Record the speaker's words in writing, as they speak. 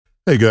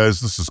Hey guys,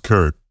 this is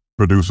Kurt,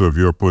 producer of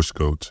Your Push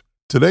Coach.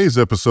 Today's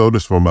episode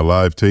is from a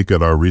live take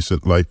at our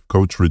recent Life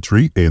Coach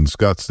Retreat in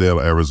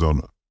Scottsdale,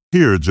 Arizona.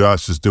 Here,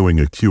 Josh is doing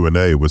a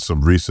Q&A with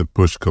some recent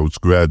Push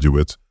Coach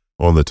graduates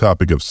on the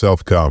topic of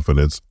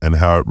self-confidence and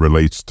how it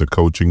relates to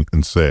coaching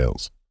and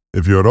sales.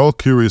 If you're at all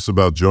curious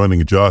about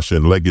joining Josh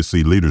in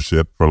Legacy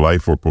Leadership for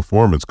life or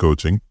performance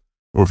coaching,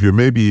 or if you're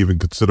maybe even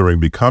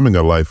considering becoming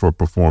a life or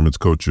performance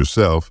coach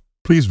yourself,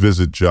 please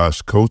visit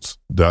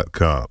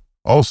joshcoates.com.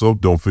 Also,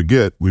 don't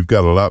forget, we've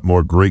got a lot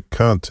more great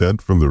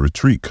content from the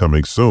retreat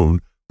coming soon,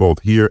 both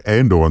here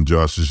and on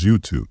Josh's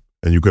YouTube.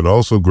 And you can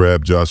also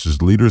grab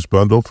Josh's Leaders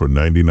Bundle for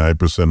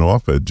 99%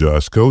 off at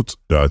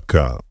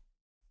joshcoates.com.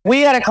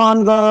 We had a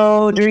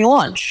convo during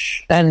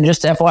lunch, and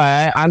just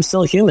FYI, I'm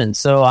still human,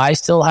 so I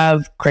still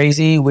have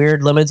crazy,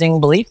 weird,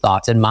 limiting belief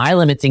thoughts. And my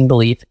limiting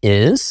belief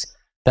is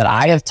that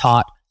I have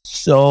taught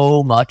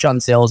so much on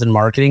sales and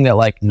marketing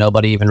that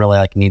nobody even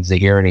really needs to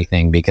hear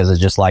anything, because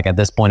it's just at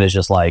this point, it's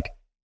just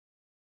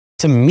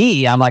to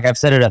me, I'm I've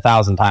said it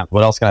 1,000 times.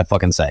 What else can I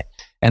fucking say?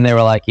 And they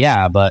were like,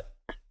 yeah, but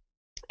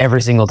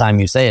every single time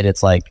you say it,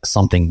 it's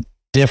something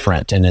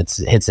different and it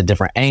hits a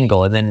different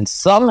angle. And then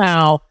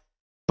somehow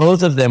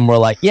both of them were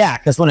like, yeah,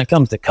 because when it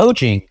comes to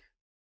coaching,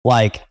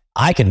 I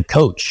can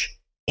coach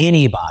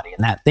anybody.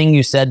 And that thing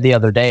you said the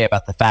other day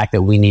about the fact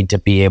that we need to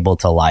be able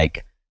to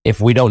if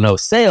we don't know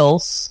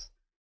sales,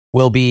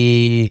 we'll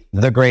be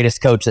the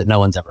greatest coach that no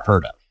one's ever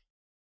heard of.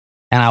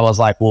 And I was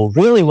like, well,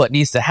 really what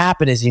needs to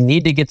happen is you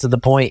need to get to the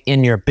point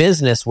in your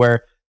business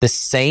where the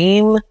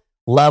same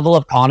level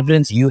of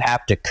confidence you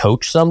have to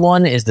coach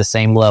someone is the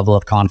same level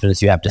of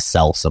confidence you have to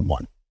sell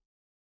someone.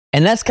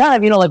 And that's kind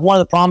of, one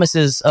of the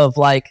promises of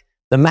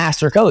the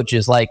master coach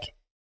is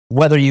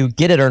whether you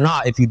get it or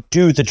not, if you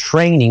do the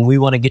training, we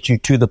want to get you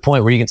to the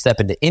point where you can step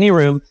into any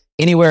room,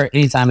 anywhere,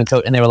 anytime and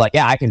coach. And they were like,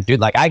 yeah, I can do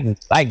it. I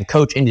can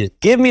coach, and just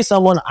give me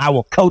someone, I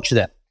will coach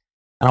them.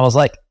 And I was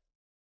like,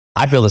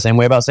 I feel the same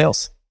way about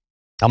sales.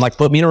 I'm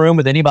put me in a room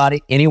with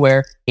anybody,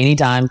 anywhere,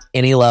 anytime,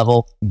 any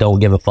level, don't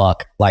give a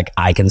fuck.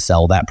 I can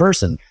sell that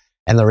person.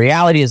 And the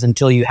reality is,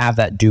 until you have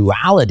that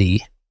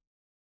duality,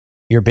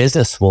 your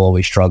business will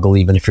always struggle,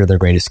 even if you're the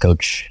greatest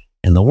coach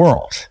in the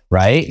world,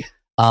 right?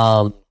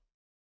 So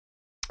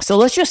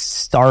let's just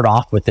start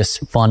off with this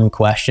fun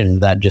question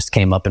that just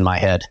came up in my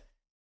head.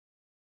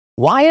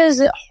 Why is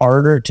it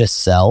harder to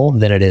sell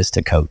than it is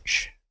to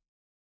coach?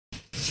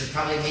 Because you're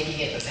probably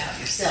making it about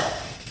yourself.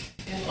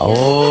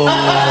 Oh,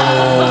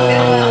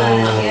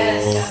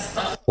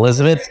 yes.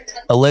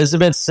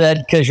 Elizabeth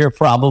said, because you're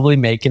probably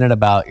making it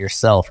about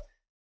yourself.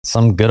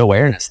 Some good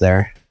awareness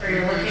there. Or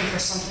you're looking for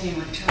something in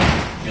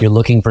return. You're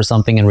looking for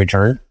something in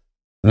return?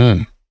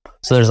 So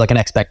there's an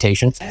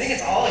expectation? I think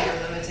it's all your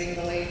limiting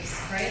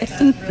beliefs, right?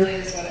 That really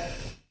is what it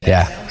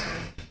Yeah. down to.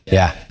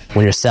 Yeah.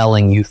 When you're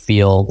selling, you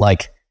feel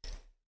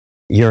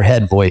your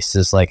head voice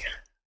is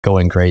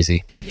going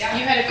crazy. Yeah.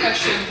 You had a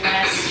question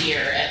last year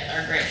at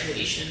our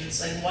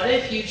graduations. What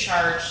if you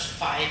charged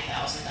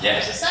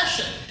 $5,000 a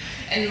session?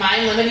 And my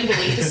limiting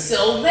belief is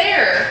still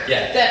there.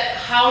 That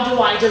how do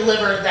I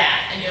deliver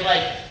that? And you're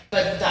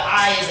but the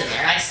I isn't there.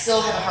 And I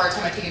still have a hard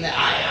time taking the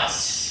I out.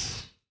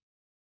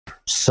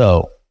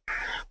 So,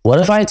 what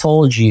if I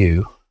told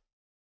you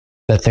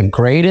that the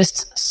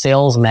greatest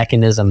sales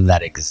mechanism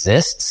that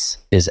exists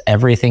is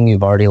everything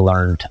you've already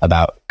learned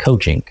about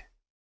coaching?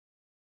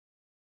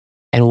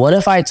 And what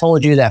if I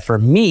told you that for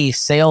me,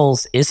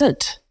 sales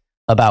isn't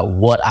about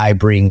what I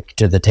bring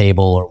to the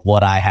table or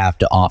what I have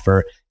to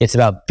offer? It's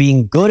about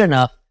being good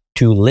enough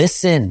to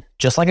listen,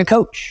 just like a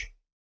coach,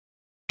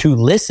 to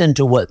listen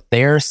to what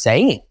they're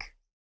saying.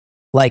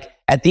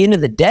 At the end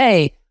of the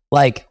day,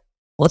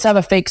 let's have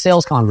a fake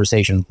sales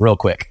conversation real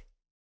quick.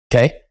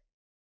 Okay?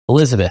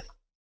 Elizabeth,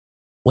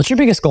 what's your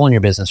biggest goal in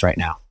your business right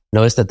now?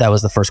 Notice that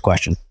was the first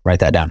question.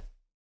 Write that down.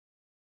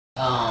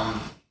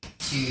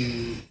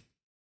 To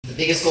the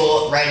biggest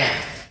goal right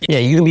now. Yeah,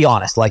 you can be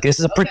honest. This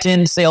is a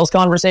pretend sales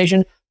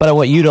conversation, but I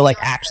want you to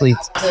actually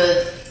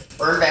To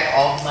earn back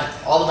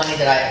all the money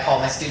that I call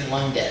my student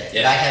loan debt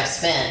that I have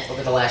spent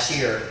over the last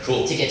year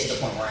to get to the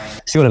point where I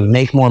am. So you want to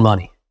make more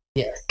money.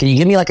 Yes. Can you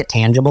give me a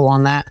tangible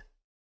on that?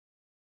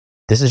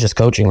 This is just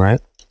coaching,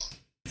 right?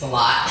 It's a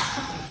lot.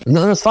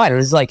 No, it's fine.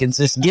 It's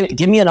just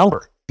give me a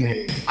number. I'm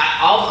going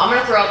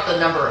to throw out the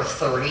number of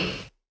 30.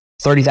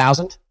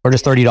 30,000 or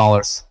just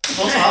 $30?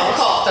 I'll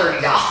call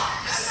it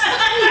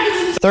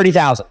 $30.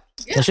 30,000.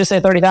 Let's just say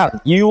 30,000.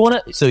 You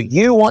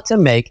want to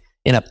make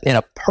in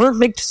a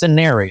perfect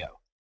scenario,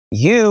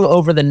 you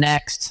over the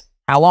next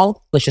how long?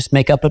 Let's just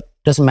make up it.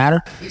 Doesn't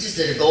matter. We just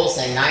did a goal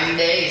saying 90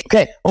 days.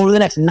 Okay, over the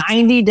next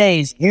 90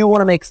 days, you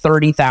want to make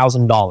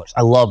 $30,000.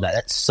 I love that.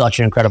 That's such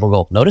an incredible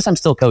goal. Notice I'm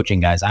still coaching,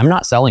 guys. I'm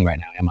not selling right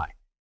now, am I?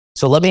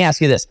 So let me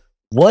ask you this.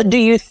 What do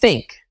you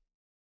think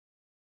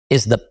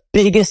is the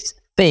biggest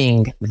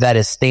thing that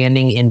is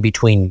standing in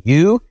between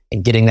you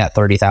and getting that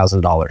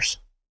 $30,000?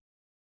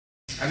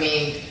 I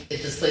mean,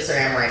 at this place where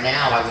I am right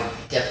now, I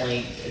would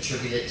definitely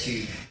attribute it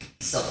to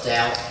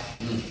self-doubt.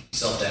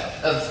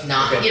 Self-doubt. Of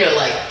not,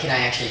 can I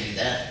actually do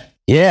that?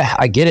 Yeah,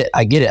 I get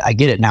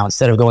it. Now,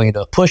 instead of going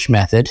into a push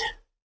method,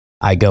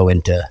 I go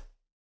into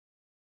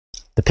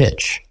the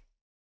pitch.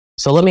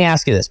 So let me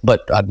ask you this,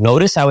 but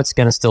notice how it's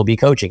going to still be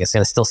coaching. It's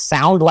going to still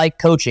sound like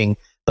coaching,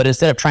 but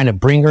instead of trying to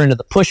bring her into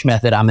the push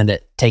method, I'm going to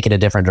take it a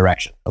different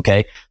direction.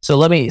 Okay.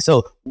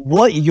 So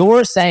what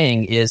you're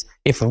saying is,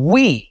 if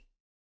we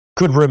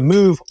could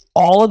remove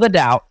all of the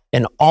doubt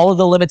and all of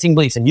the limiting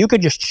beliefs, and you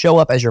could just show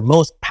up as your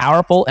most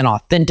powerful and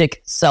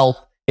authentic self,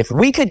 if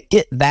we could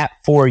get that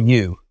for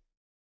you,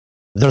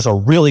 there's a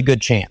really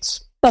good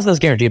chance. Nothing's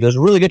guaranteed, but there's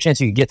a really good chance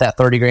you could get that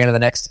 30 grand in the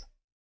next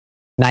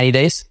 90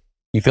 days.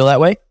 You feel that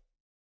way?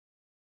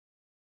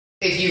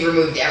 If you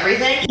removed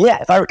everything?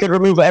 Yeah, if I could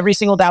remove every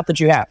single doubt that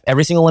you have,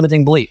 every single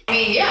limiting belief. I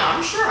mean, yeah,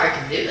 I'm sure I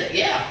can do that,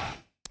 yeah.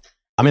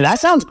 I mean,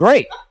 that sounds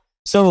great.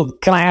 So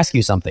can I ask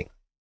you something?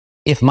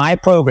 If my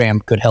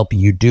program could help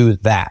you do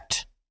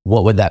that,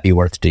 what would that be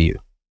worth to you?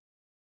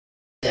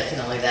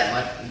 Definitely that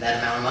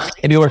amount of money.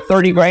 It'd be worth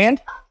 30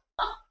 grand?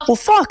 Well,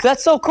 fuck,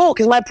 that's so cool,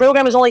 because my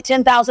program is only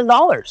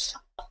 $10,000.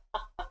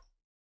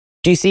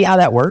 Do you see how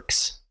that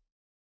works?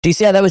 Do you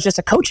see how that was just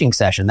a coaching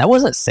session? That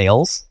wasn't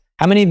sales.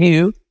 How many of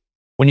you,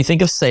 when you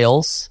think of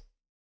sales,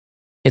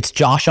 it's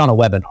Josh on a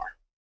webinar?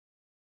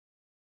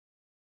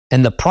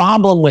 And the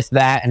problem with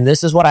that, and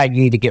this is what I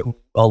need to get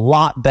a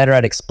lot better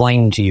at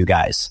explaining to you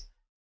guys,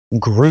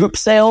 group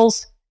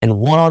sales and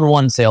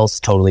one-on-one sales is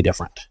totally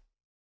different.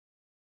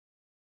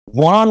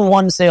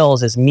 One-on-one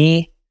sales is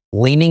me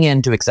leaning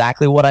into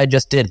exactly what I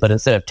just did, but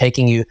instead of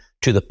taking you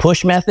to the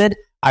push method,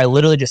 I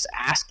literally just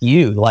ask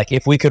you, like,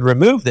 if we could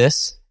remove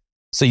this,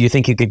 so you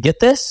think you could get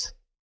this?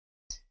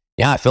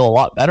 Yeah, I feel a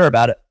lot better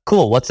about it.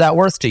 Cool. What's that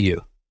worth to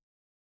you?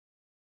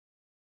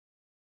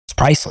 It's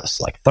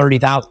priceless, like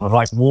 30,000,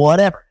 like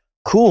whatever.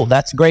 Cool.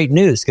 That's great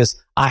news,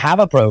 because I have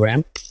a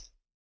program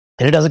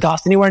and it doesn't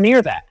cost anywhere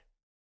near that.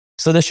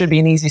 So this should be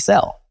an easy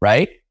sell,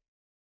 right?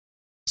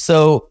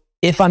 So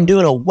if I'm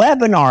doing a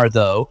webinar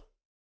though,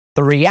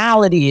 the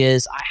reality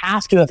is I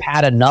have to have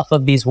had enough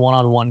of these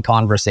one-on-one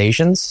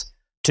conversations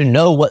to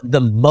know what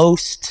the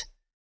most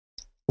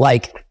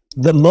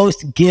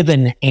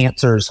given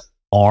answers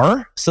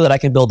are, so that I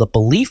can build a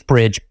belief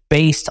bridge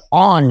based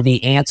on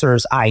the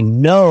answers I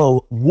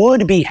know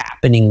would be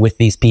happening with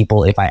these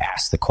people if I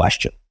ask the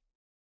question.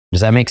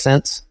 Does that make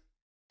sense?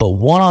 But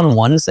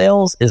one-on-one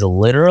sales is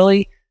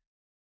literally,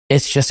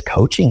 it's just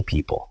coaching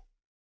people.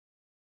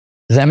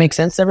 Does that make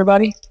sense to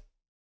everybody?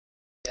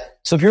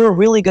 So if you're a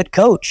really good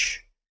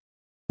coach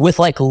with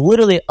like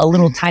literally a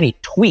little tiny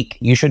tweak,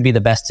 you should be the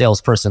best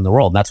salesperson in the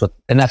world. That's what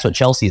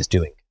Chelsea is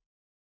doing.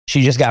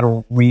 She just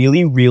got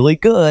really, really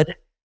good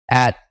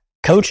at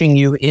coaching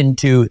you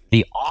into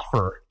the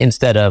offer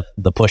instead of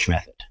the push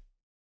method.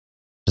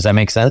 Does that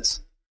make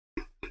sense?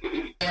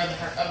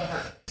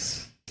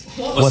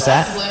 What's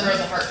that?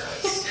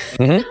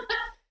 Mm-hmm.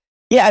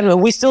 Yeah, I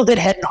mean, we still did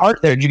head and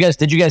heart there. Did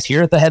you guys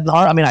hear the head and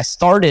heart? I mean, I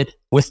started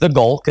with the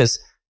goal,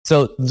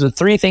 so the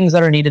three things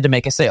that are needed to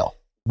make a sale.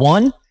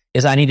 One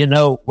is I need to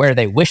know where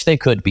they wish they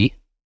could be,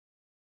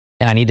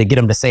 and I need to get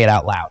them to say it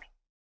out loud.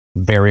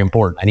 Very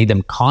important. I need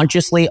them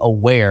consciously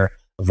aware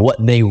of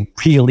what they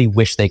really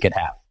wish they could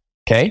have.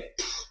 Okay?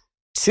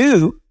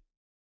 2,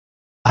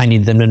 I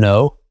need them to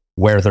know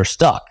where they're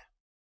stuck.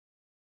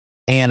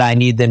 And I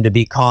need them to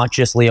be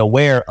consciously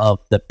aware of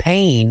the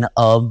pain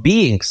of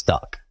being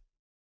stuck.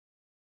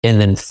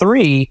 And then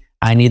 3,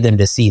 I need them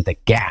to see the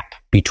gap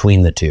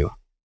between the two.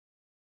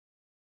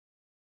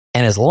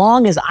 And as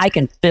long as I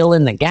can fill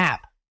in the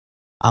gap,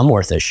 I'm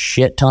worth a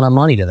shit ton of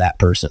money to that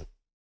person.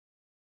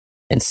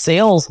 And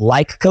sales,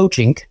 like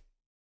coaching,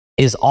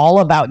 is all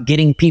about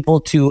getting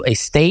people to a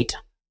state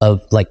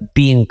of like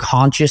being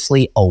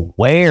consciously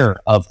aware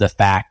of the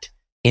fact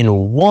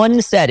in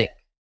one setting.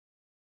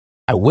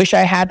 I wish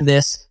I had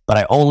this, but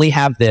I only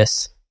have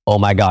this. Oh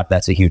my God,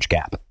 that's a huge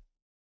gap.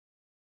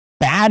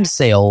 Bad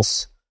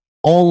sales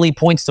only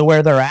points to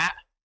where they're at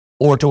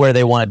or to where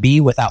they want to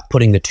be without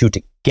putting the two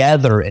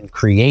together and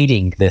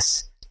creating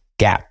this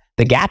gap.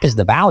 The gap is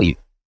the value.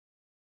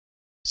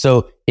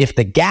 So if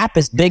the gap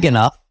is big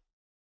enough,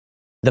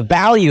 the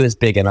value is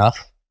big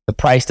enough, the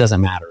price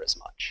doesn't matter as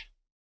much.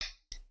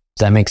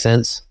 Does that make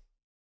sense?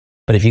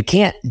 But if you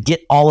can't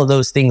get all of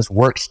those things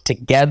worked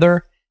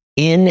together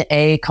in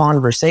a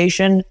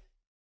conversation,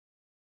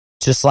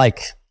 just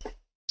like,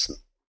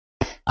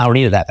 I don't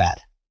need it that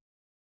bad.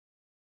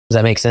 Does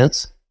that make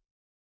sense?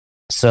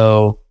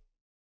 So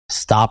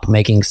stop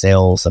making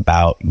sales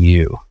about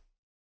you.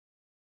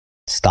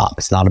 Stop.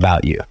 It's not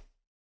about you.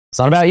 It's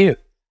not about you.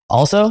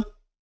 Also,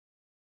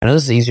 I know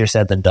this is easier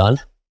said than done,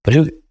 but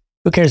who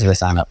cares if they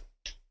sign up?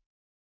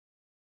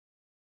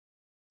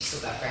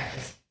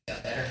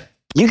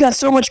 You got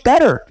so much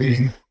better.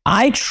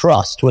 I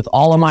trust with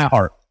all of my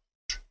heart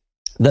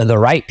that the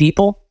right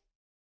people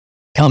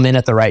come in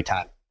at the right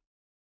time.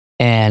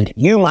 And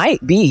you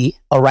might be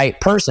a right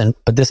person,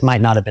 but this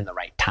might not have been the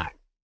right time.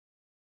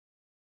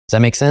 Does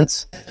that make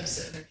sense?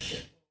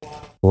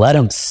 Let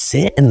them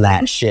sit in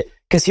that shit.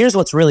 Because here's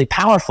what's really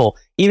powerful.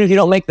 Even if you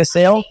don't make the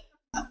sale,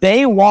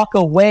 they walk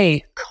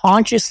away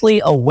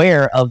consciously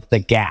aware of the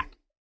gap.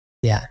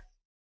 Yeah.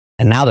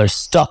 And now they're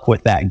stuck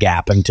with that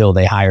gap until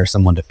they hire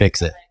someone to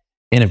fix it.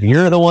 And if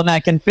you're the one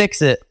that can fix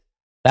it,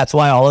 that's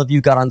why all of you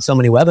got on so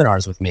many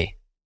webinars with me.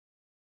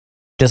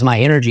 Does my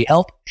energy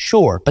help?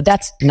 Sure, but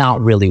that's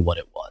not really what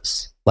it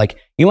was. Like,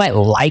 you might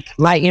like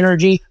my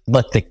energy,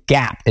 but the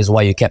gap is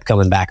why you kept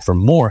coming back for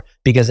more,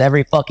 because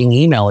every fucking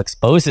email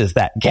exposes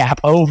that gap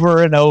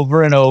over and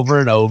over and over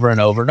and over and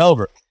over and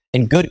over.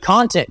 And good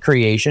content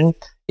creation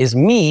is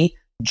me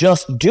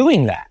just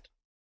doing that.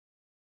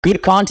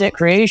 Good content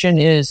creation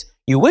is,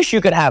 you wish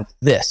you could have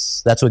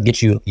this. That's what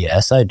gets you,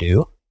 yes, I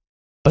do.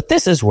 But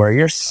this is where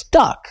you're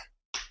stuck.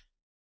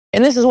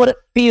 And this is what it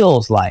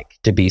feels like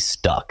to be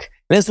stuck.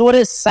 This is what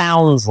it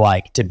sounds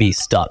like to be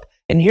stuck.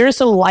 And here's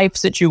some life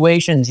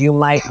situations you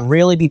might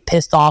really be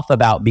pissed off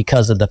about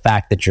because of the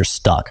fact that you're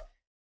stuck.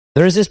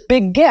 There's this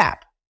big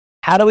gap.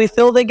 How do we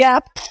fill the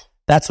gap?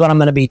 That's what I'm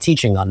going to be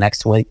teaching on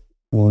next week's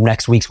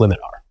webinar.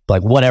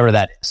 Like, whatever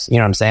that is. You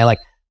know what I'm saying? Like,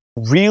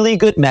 really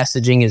good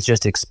messaging is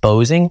just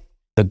exposing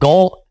the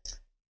goal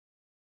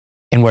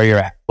and where you're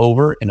at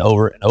over and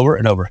over and over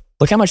and over.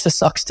 Look how much this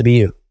sucks to be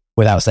you,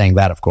 without saying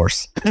that, of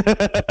course.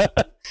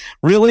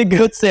 Really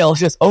good sales,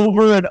 just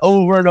over and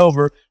over and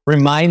over,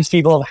 reminds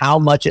people of how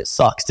much it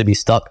sucks to be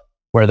stuck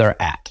where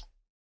they're at.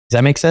 Does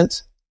that make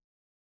sense?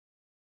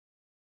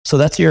 So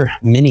that's your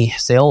mini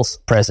sales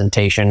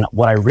presentation.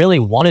 What I really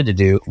wanted to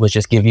do was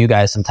just give you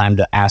guys some time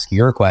to ask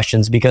your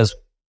questions, because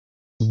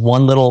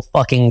one little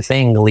fucking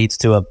thing leads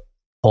to a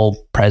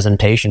whole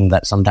presentation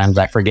that sometimes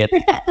I forget.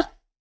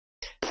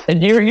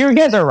 And you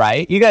guys are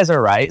right. You guys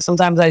are right.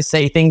 Sometimes I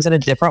say things in a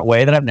different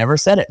way that I've never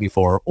said it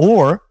before.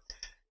 Or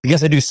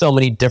because I do so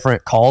many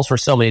different calls for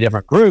so many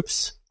different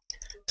groups,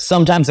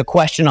 sometimes a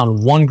question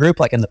on one group,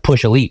 like in the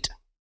Push Elite,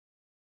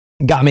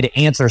 got me to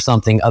answer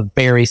something a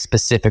very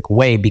specific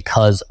way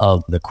because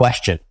of the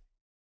question.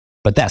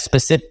 But that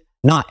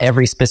not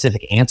every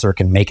specific answer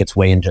can make its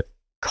way into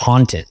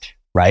content,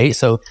 right?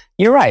 So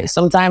you're right.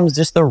 Sometimes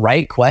just the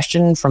right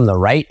question from the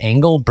right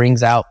angle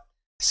brings out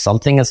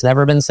something that's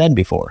never been said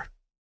before.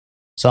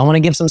 So I want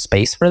to give some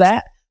space for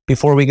that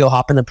before we go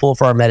hop in the pool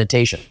for our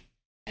meditation.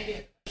 I do.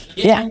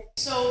 Yeah.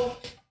 So,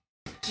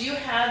 do you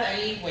have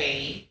any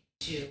way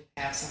to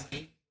have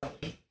somebody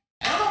really?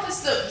 I don't know if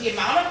it's the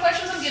amount of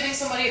questions I'm giving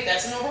somebody, if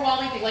that's an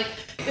overwhelming thing, like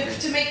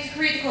to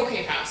create the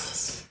cocaine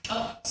promises.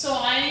 Oh. So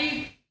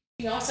I,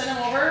 send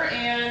them over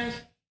and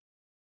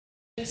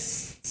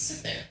just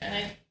sit there, and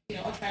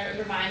I try to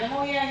remind them,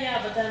 oh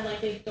yeah, but then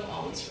like they don't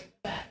always bring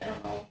it back. I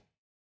don't know.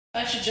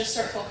 I should just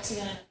start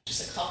focusing on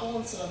just a couple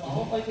instead of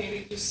all. Like, maybe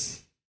it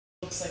just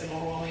looks like an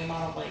overwhelming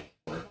amount of like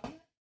work on it.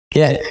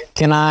 Yeah.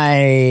 Can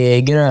I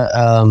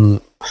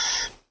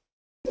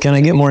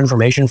get more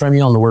information from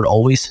you on the word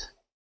always?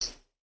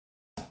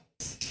 The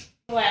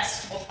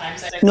last couple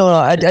times No,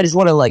 I just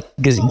want to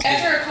because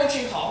after a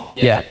coaching call.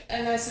 Yeah.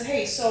 And I said,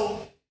 hey,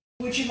 so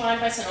would you mind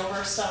if I sent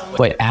over some?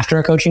 Wait, after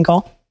a coaching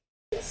call?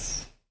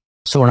 Yes.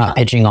 So we're not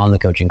pitching on the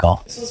coaching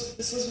call. This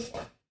was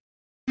before.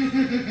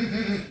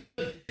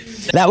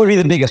 That would be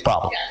the biggest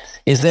problem.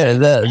 Is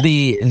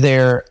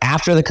there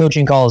after the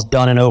coaching call is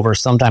done and over,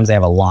 sometimes they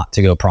have a lot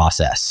to go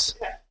process,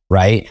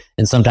 right?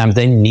 And sometimes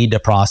they need to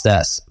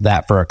process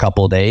that for a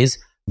couple of days,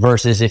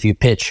 versus if you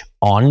pitch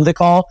on the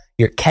call,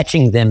 you're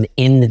catching them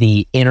in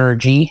the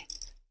energy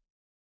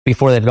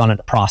before they've gone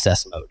into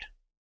process mode.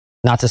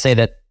 Not to say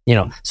that,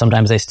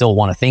 sometimes they still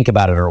want to think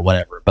about it or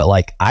whatever, but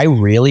like, I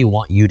really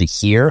want you to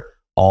hear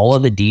all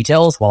of the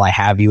details while I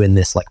have you in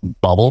this like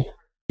bubble.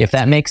 If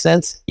that makes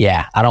sense.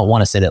 Yeah, I don't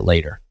want to sit it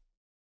later.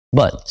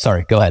 But,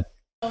 sorry, go ahead.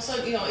 Also,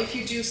 if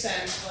you do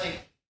send,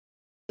 like,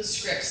 the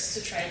scripts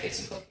to try to get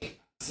some cocaine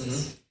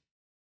boxes,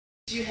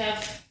 do you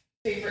have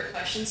favorite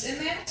questions in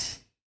that?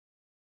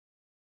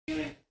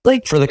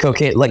 Like, for the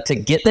cocaine, like, to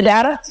get the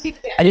data,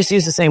 I just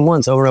use the same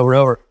ones over and over and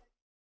over.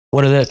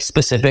 What are the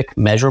specific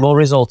measurable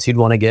results you'd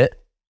want to get?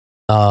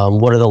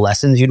 What are the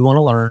lessons you'd want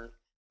to learn?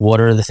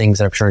 What are the things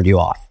that have turned you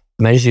off?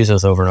 I just use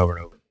those over and over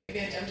and over.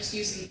 Maybe I'm just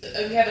using,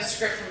 we have a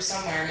script from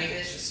somewhere, maybe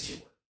it's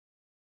just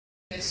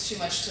it's too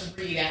much to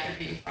read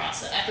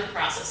after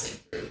processing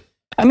through.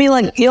 I mean,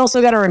 like, you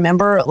also got to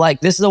remember, like,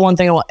 this is the one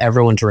thing I want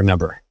everyone to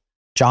remember.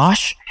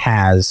 Josh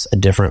has a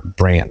different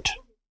brand.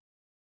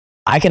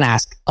 I can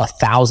ask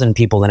 1,000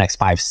 people the next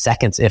 5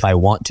 seconds if I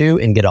want to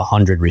and get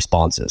 100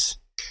 responses.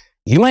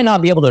 You might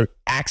not be able to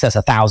access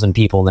 1,000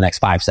 people in the next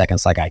 5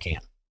 seconds like I can,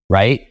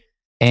 right?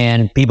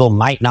 And people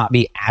might not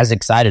be as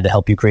excited to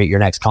help you create your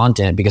next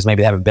content because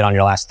maybe they haven't been on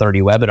your last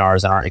 30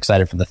 webinars and aren't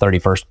excited for the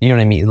 31st. You know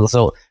what I mean?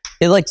 So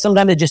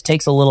sometimes it just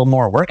takes a little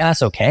more work, and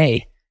that's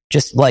okay.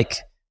 Just like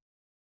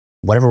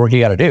whatever work you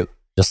got to do,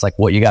 just like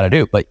what you got to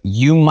do. But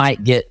you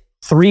might get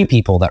 3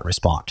 people that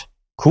respond.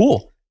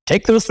 Cool.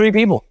 Take those 3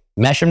 people,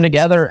 mesh them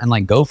together, and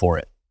like go for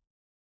it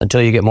until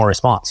you get more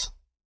response.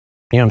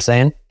 You know what I'm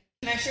saying?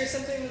 Can I share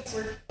something that's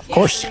worth? Of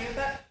course.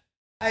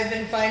 I've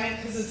been finding,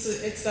 because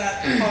it's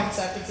that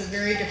concept, it's a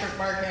very different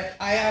market.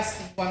 I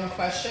ask one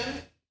question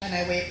and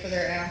I wait for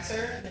their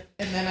answer,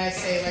 and then I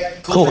say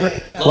like, cool,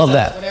 love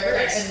that, whatever,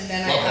 and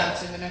then I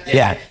answer the next.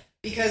 Yeah.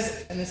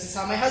 Because, and this is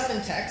how my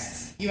husband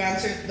texts, you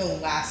answer the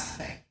last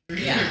thing.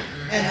 Yeah.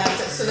 And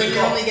that's it. So then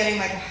you're only getting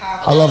like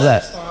half. I love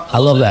that. I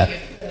love that.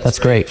 That's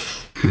great.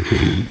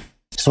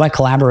 So my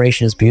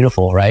collaboration is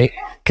beautiful, right?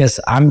 Because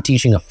I'm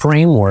teaching a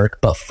framework,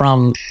 but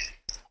from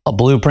a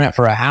blueprint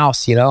for a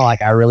house,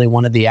 like I really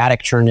wanted the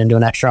attic turned into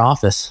an extra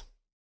office.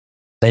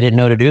 They didn't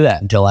know to do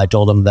that until I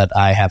told them that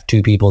I have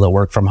 2 people that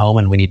work from home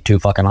and we need 2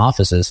 fucking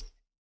offices.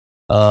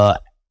 You want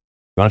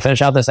to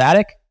finish out this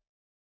attic?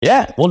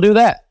 Yeah, we'll do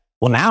that.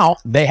 Well, now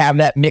they have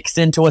that mixed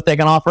into what they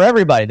can offer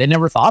everybody. They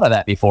never thought of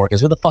that before,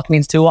 because who the fuck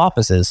needs 2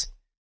 offices?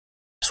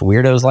 Just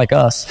weirdos like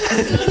us.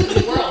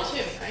 The world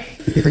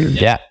too, right?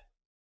 Yeah.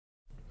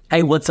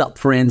 Hey, what's up,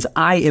 friends?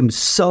 I am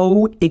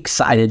so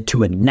excited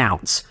to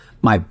announce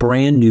my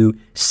brand new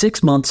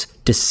 6 months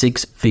to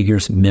 6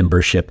 figures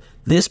membership.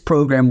 This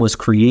program was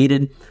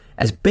created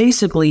as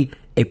basically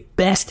a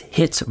best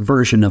hits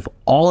version of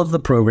all of the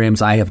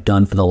programs I have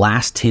done for the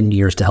last 10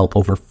 years to help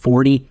over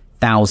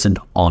 40,000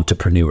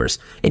 entrepreneurs.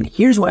 And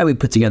here's why we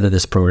put together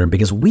this program,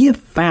 because we have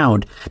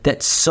found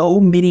that so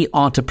many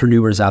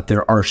entrepreneurs out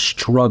there are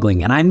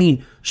struggling, and I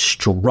mean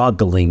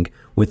struggling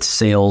with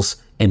sales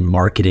and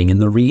marketing.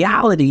 And the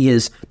reality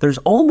is there's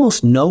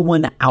almost no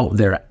one out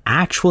there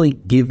actually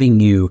giving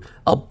you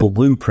a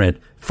blueprint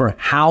for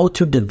how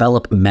to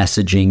develop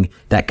messaging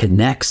that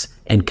connects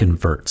and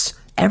converts.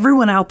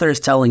 Everyone out there is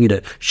telling you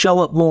to show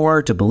up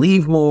more, to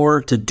believe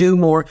more, to do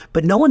more,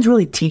 but no one's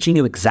really teaching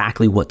you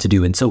exactly what to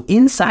do. And so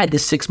inside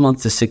this 6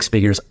 months to 6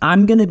 figures,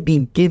 I'm going to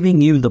be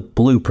giving you the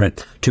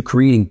blueprint to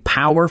creating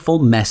powerful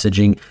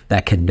messaging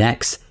that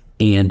connects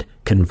and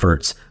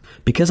converts.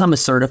 Because I'm a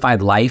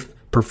certified life,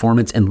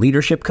 performance, and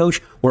leadership coach,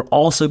 we're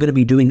also going to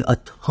be doing a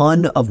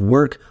ton of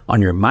work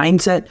on your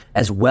mindset,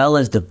 as well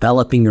as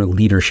developing your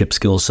leadership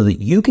skills so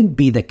that you can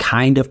be the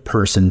kind of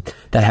person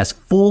that has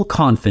full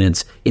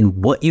confidence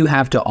in what you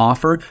have to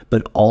offer,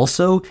 but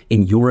also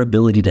in your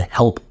ability to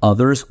help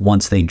others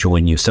once they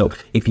join you. So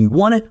if you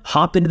want to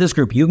hop into this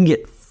group, you can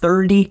get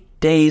 30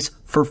 days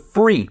for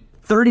free.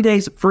 30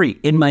 days free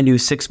in my new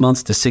 6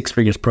 months to 6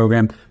 figures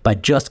program by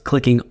just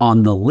clicking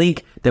on the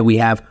link that we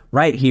have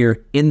right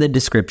here in the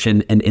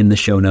description and in the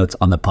show notes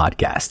on the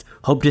podcast.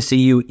 Hope to see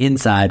you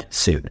inside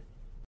soon.